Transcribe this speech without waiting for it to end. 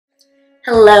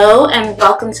Hello and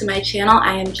welcome to my channel.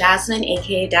 I am Jasmine,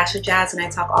 aka Dash of Jazz, and I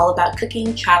talk all about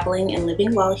cooking, traveling, and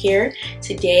living well here.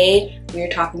 Today we are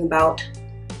talking about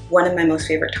one of my most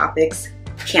favorite topics,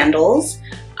 candles.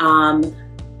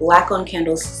 Black-owned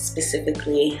candles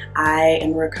specifically. I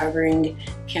am a recovering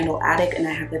candle addict and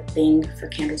I have a thing for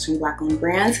candles from Black-owned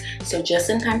brands. So just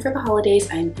in time for the holidays,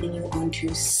 I am putting you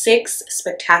onto 6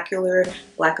 spectacular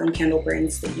Black-owned candle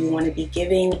brands that you want to be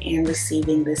giving and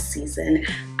receiving this season.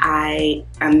 I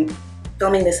am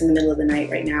filming this in the middle of the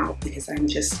night right now because I'm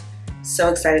just so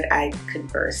excited I could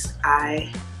burst.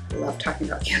 I love talking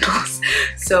about candles.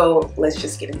 So let's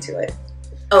just get into it.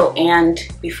 Oh, and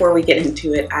before we get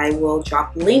into it, I will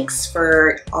drop links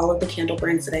for all of the candle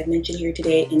brands that I've mentioned here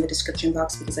today in the description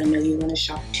box because I know you want to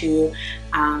shop too.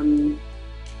 I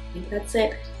think that's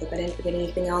it. Hope I didn't forget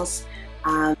anything else.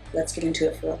 Let's get into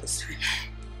it for all this time.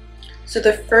 So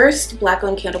the first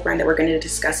Black-owned candle brand that we're going to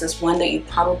discuss is one that you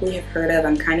probably have heard of.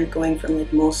 I'm kind of going from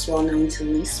like most well-known to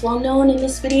least well-known in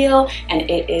this video, and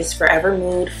it is Forever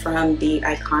Mood from the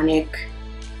iconic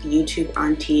YouTube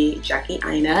auntie Jackie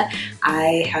Aina.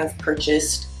 I have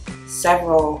purchased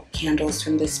several candles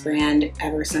from this brand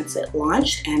ever since it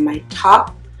launched, and my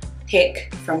top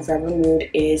pick from Forever Mood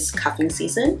is Cuffing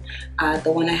Season.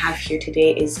 The one I have here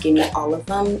today is Gimme All of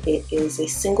Them. It is a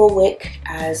single wick,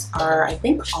 as are I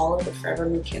think all of the Forever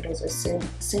Mood candles are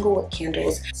single wick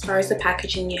candles. As far as the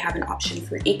packaging, you have an option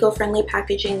for eco-friendly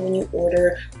packaging when you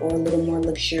order, or a little more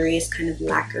luxurious kind of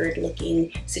lacquered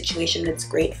looking situation that's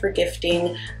great for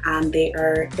gifting. They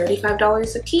are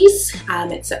 $35 a piece,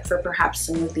 except for perhaps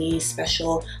some of the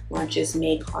special launches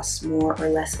may cost more or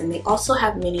less, and they also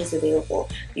have minis available.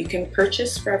 You can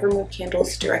purchase Forever Mood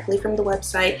candles directly from the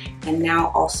website and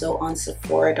now also on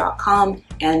Sephora.com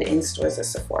and in stores at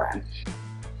Sephora.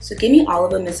 So Gimme All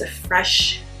of Them is a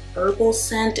fresh herbal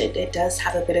scent. It does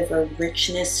have a bit of a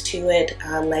richness to it,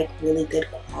 like really good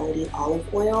quality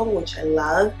olive oil, which I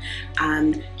love.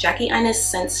 Jackie Aina's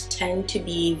scents tend to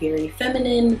be very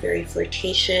feminine, very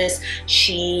flirtatious.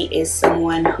 She is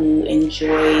someone who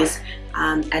enjoys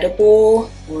edible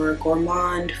or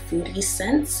gourmand foodie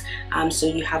scents. So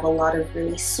you have a lot of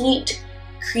really sweet,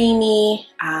 creamy,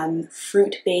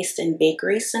 fruit-based and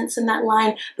bakery scents in that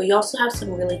line, but you also have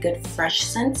some really good fresh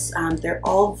scents. They're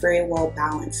all very well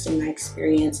balanced in my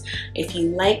experience. If you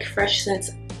like fresh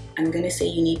scents, I'm gonna say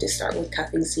you need to start with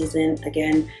Cuffing Season.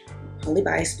 Again, probably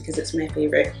biased because it's my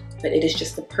favorite, but it is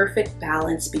just the perfect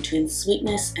balance between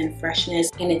sweetness and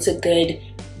freshness, and it's a good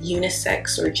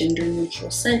unisex or gender neutral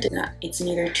scent. It's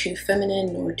neither too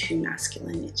feminine nor too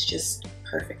masculine. It's just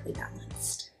perfectly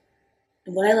balanced.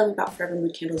 And what I love about Forever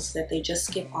Mood candles is that they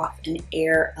just give off an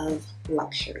air of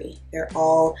luxury. They're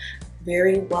all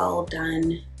very well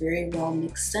done, very well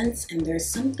mixed scents, and there's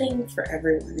something for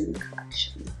everyone in the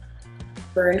collection.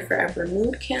 Burn Forever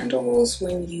Mood candles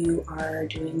when you are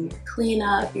doing your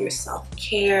cleanup, your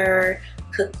self-care,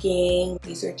 cooking.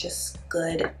 These are just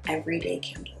good everyday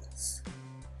candles.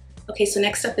 Okay, so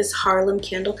next up is Harlem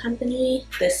Candle Company.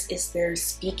 This is their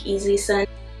Speakeasy scent.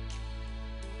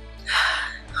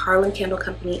 Harlem Candle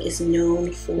Company is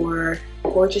known for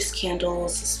gorgeous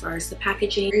candles as far as the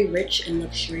packaging, very rich and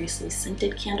luxuriously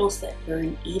scented candles that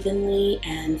burn evenly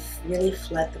and really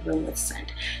flood the room with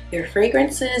scent. Their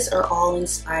fragrances are all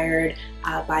inspired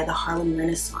by the Harlem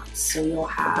Renaissance. So you'll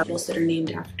have candles that are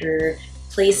named after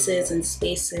places and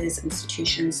spaces,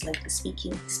 institutions like the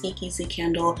Speakeasy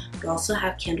candle. We also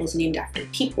have candles named after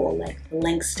people like the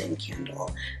Langston candle.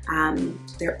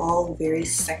 They're all very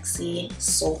sexy,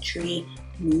 sultry,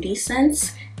 moody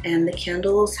scents, and the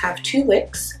candles have 2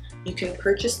 wicks. You can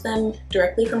purchase them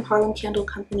directly from Harlem Candle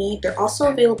Company. They're also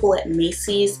available at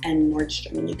Macy's and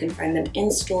Nordstrom, and you can find them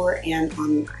in store and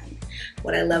online.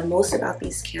 What I love most about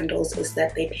these candles is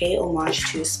that they pay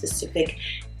homage to a specific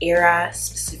era,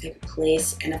 specific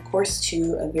place, and of course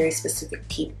to a very specific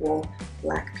people,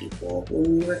 Black people.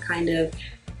 When we were kind of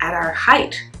at our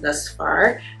height thus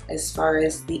far, as far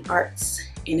as the arts,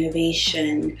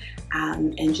 innovation,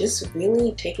 and just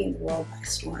really taking the world by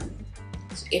storm.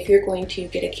 So if you're going to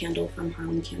get a candle from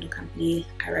Harlem Candle Company,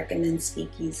 I recommend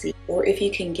Speakeasy. Or if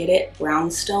you can get it,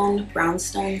 Brownstone.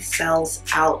 Brownstone sells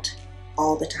out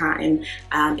all the time.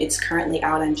 It's currently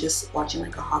out. I'm just watching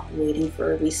like a hawk waiting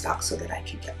for a restock so that I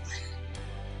can get one.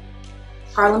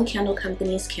 Harlem Candle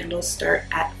Company's candles start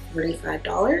at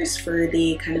 $45 for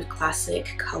the kind of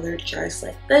classic colored jars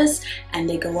like this, and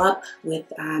they go up with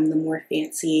the more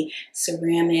fancy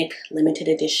ceramic, limited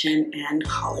edition, and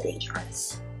holiday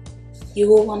jars. You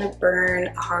will want to burn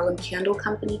a Harlem Candle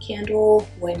Company candle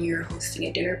when you're hosting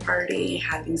a dinner party,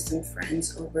 having some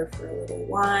friends over for a little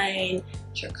wine,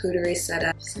 charcuterie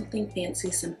setup, something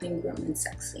fancy, something grown and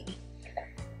sexy.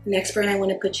 The next brand I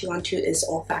want to put you onto is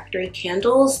Olfactory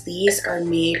Candles. These are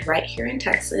made right here in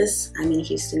Texas, I'm in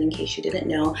Houston in case you didn't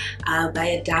know, by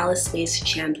a Dallas-based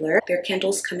chandler. Their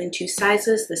candles come in 2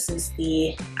 sizes. This is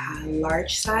the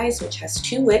large size, which has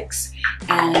 2 wicks,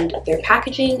 and their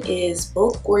packaging is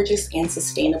both gorgeous and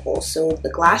sustainable. So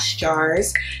the glass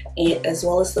jars, as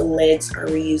well as the lids, are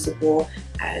reusable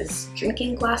as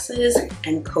drinking glasses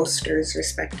and coasters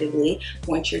respectively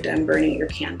once you're done burning your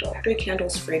candle. Olfactory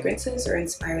Candles fragrances are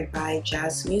inspired by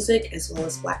jazz music as well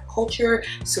as Black culture,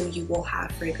 so you will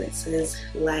have fragrances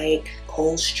like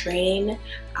Cole's Train,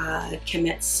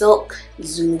 Kemet Silk,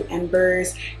 Zulu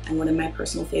Embers, and one of my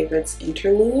personal favorites,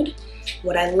 Interlude.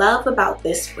 What I love about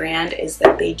this brand is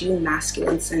that they do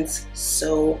masculine scents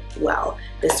so well.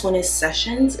 This one is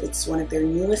Sessions. It's one of their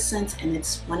newest scents and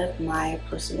it's one of my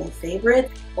personal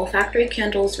favorites. Olfactory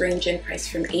candles range in price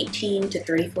from $18 to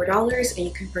 $34, and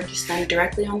you can purchase them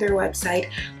directly on their website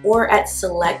or at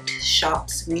select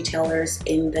shops, retailers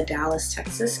in the Dallas,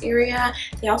 Texas area.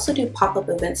 They also do pop-up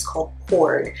events called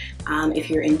Poured. If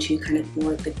you're into kind of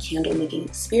more of the candle making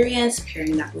experience,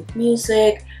 pairing that with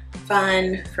music,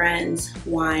 fun, friends,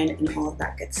 wine, and all of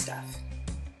that good stuff.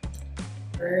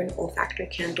 Burn olfactory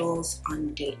candles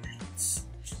on date nights.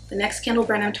 The next candle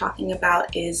brand I'm talking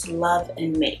about is Love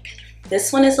and Make.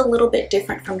 This one is a little bit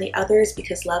different from the others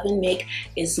because Love and Make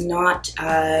is not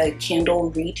a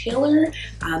candle retailer.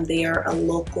 They are a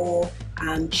local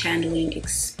channeling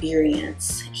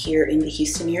experience here in the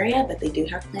Houston area, but they do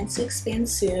have plans to expand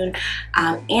soon,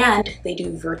 and they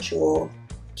do virtual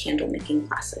candle making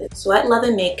classes. So at Love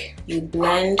and Make, you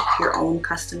blend your own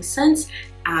custom scents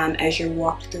as you're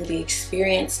walked through the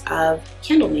experience of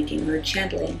candle making or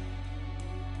channeling.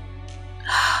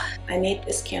 I made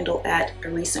this candle at a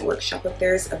recent workshop of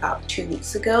theirs about 2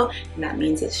 weeks ago, and that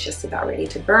means it's just about ready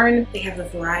to burn. They have a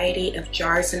variety of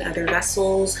jars and other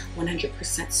vessels,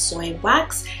 100% soy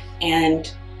wax,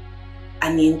 and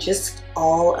I mean just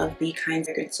all of the kinds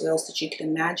of fragrance oils that you can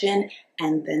imagine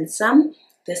and then some.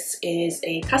 This is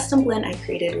a custom blend I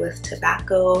created with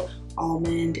tobacco,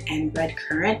 almond, and red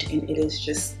currant, and it is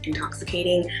just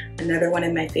intoxicating. Another one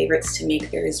of my favorites to make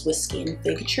there is whiskey and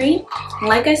fig tree. And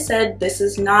like I said, this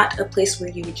is not a place where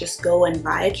you would just go and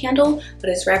buy a candle, but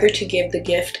it's rather to give the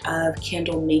gift of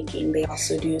candle making. They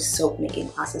also do soap making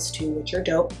classes too, which are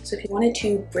dope. So if you wanted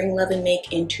to bring Love and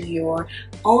Make into your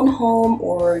own home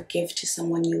or give to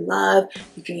someone you love,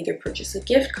 you can either purchase a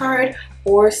gift card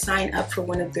or sign up for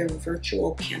one of their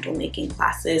virtual candle making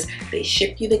classes. They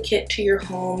ship you the kit to your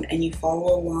home and you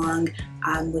follow along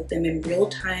with them in real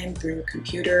time through a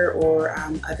computer or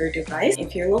other device.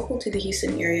 If you're local to the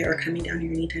Houston area or coming down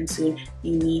here anytime soon,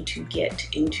 you need to get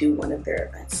into one of their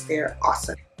events. They're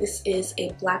awesome. This is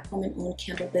a Black woman-owned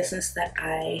candle business that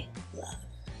I love.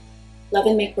 Love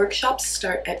and Make workshops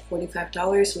start at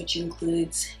 $45, which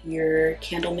includes your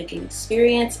candle making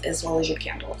experience as well as your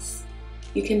candles.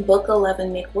 You can book a Love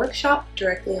and Make workshop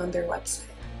directly on their website.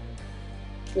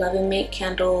 Love and Make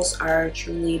candles are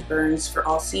truly burns for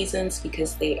all seasons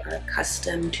because they are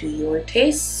custom to your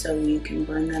taste, so you can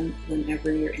burn them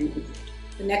whenever you're in the mood.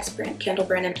 The next candle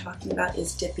brand I'm talking about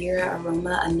is Debira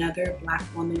Aroma, another Black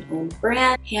woman-owned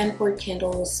brand. Hand-poured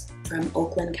candles from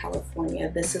Oakland,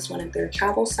 California. This is one of their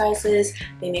travel sizes.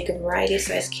 They make a variety of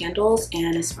size candles,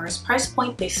 and as far as price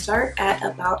point, they start at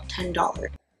about $10.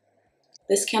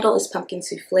 This candle is pumpkin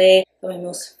souffle, but my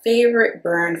most favorite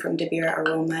burn from Debira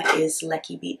Aroma is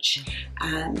Lecky Beach.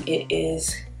 It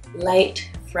is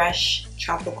light, fresh,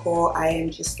 tropical. I am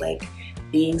just like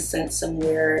being sent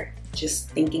somewhere just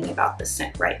thinking about the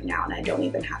scent right now, and I don't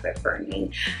even have it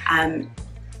burning.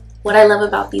 What I love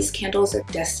about these candles are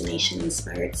destination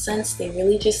inspired scents. They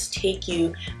really just take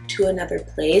you to another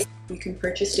place. You can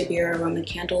purchase Debira Aroma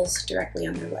candles directly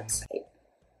on their website.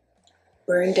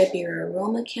 Burn Debira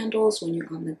Aroma candles when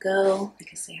you're on the go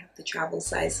because they have the travel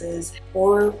sizes,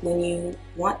 or when you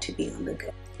want to be on the go.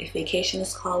 If vacation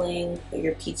is calling or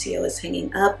your PTO is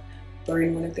hanging up,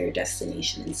 burn one of their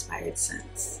destination inspired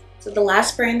scents. So the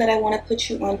last brand that I want to put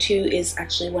you onto is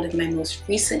actually one of my most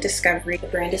recent discoveries. The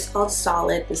brand is called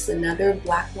Solid. This is another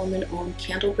Black woman-owned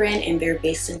candle brand, and they're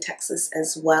based in Texas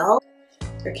as well.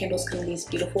 Their candles come in these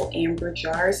beautiful amber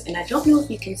jars, and I don't know if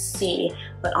you can see,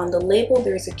 but on the label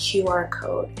there's a QR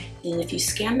code, and if you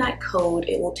scan that code,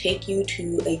 it will take you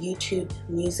to a YouTube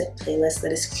music playlist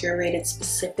that is curated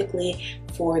specifically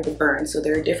for the burn. So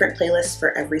there are different playlists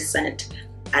for every scent.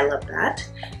 I love that.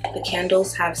 The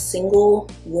candles have single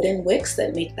wooden wicks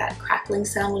that make that crackling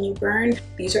sound when you burn.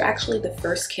 These are actually the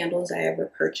first candles I ever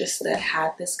purchased that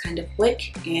had this kind of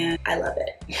wick, and I love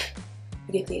it.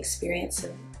 You get the experience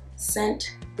of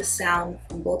scent, the sound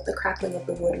from both the crackling of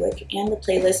the wood wick and the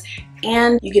playlist,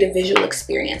 and you get a visual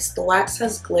experience. The wax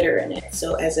has glitter in it,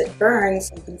 so as it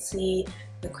burns, you can see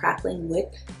the crackling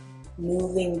wick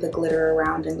moving the glitter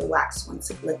around in the wax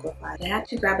once it liquefies. I had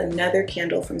to grab another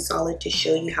candle from Solid to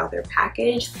show you how they're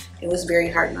packaged. It was very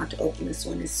hard not to open this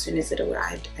one as soon as it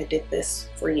arrived. I did this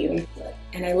for you.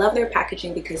 And I love their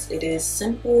packaging because it is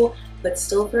simple but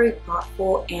still very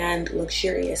thoughtful and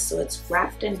luxurious. So it's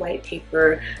wrapped in white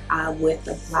paper with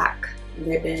a black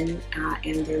ribbon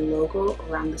and their logo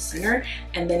around the center,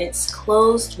 and then it's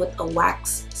closed with a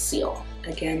wax seal.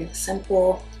 Again,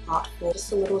 simple, thoughtful,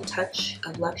 just a little touch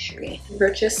of luxury.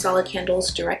 Purchase Solid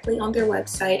candles directly on their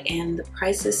website, and the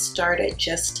prices start at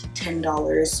just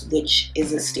 $10, which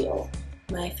is a steal.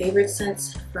 My favorite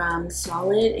scents from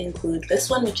Solid include this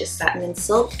one, which is Satin and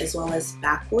Silk, as well as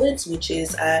Backwoods, which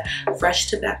is a fresh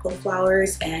tobacco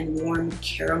flowers and warm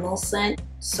caramel scent.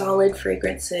 Solid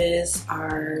fragrances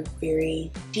are very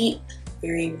deep,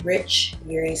 very rich,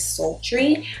 very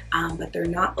sultry, but they're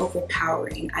not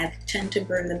overpowering. I tend to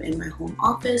burn them in my home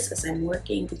office as I'm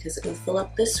working because it will fill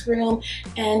up this room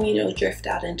and, you know, drift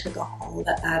out into the hall.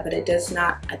 But it does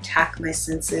not attack my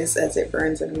senses as it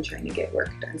burns and I'm trying to get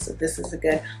work done. So this is a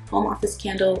good home office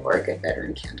candle or a good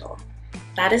bedroom candle.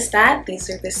 That is that. These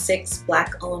are the 6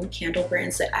 Black-owned candle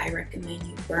brands that I recommend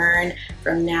you burn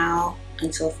from now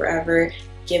until forever.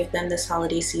 Give them this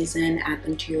holiday season, add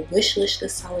them to your wish list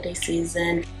this holiday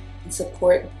season, and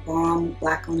support bomb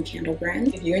Black-owned candle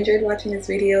brands. If you enjoyed watching this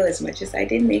video as much as I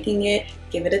did making it,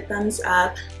 give it a thumbs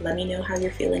up. Let me know how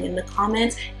you're feeling in the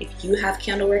comments. If you have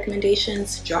candle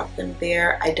recommendations, drop them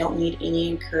there. I don't need any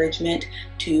encouragement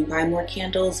to buy more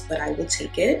candles, but I will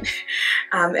take it.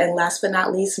 And last but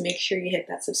not least, make sure you hit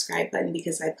that subscribe button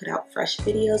because I put out fresh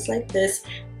videos like this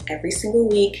every single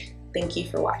week. Thank you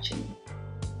for watching.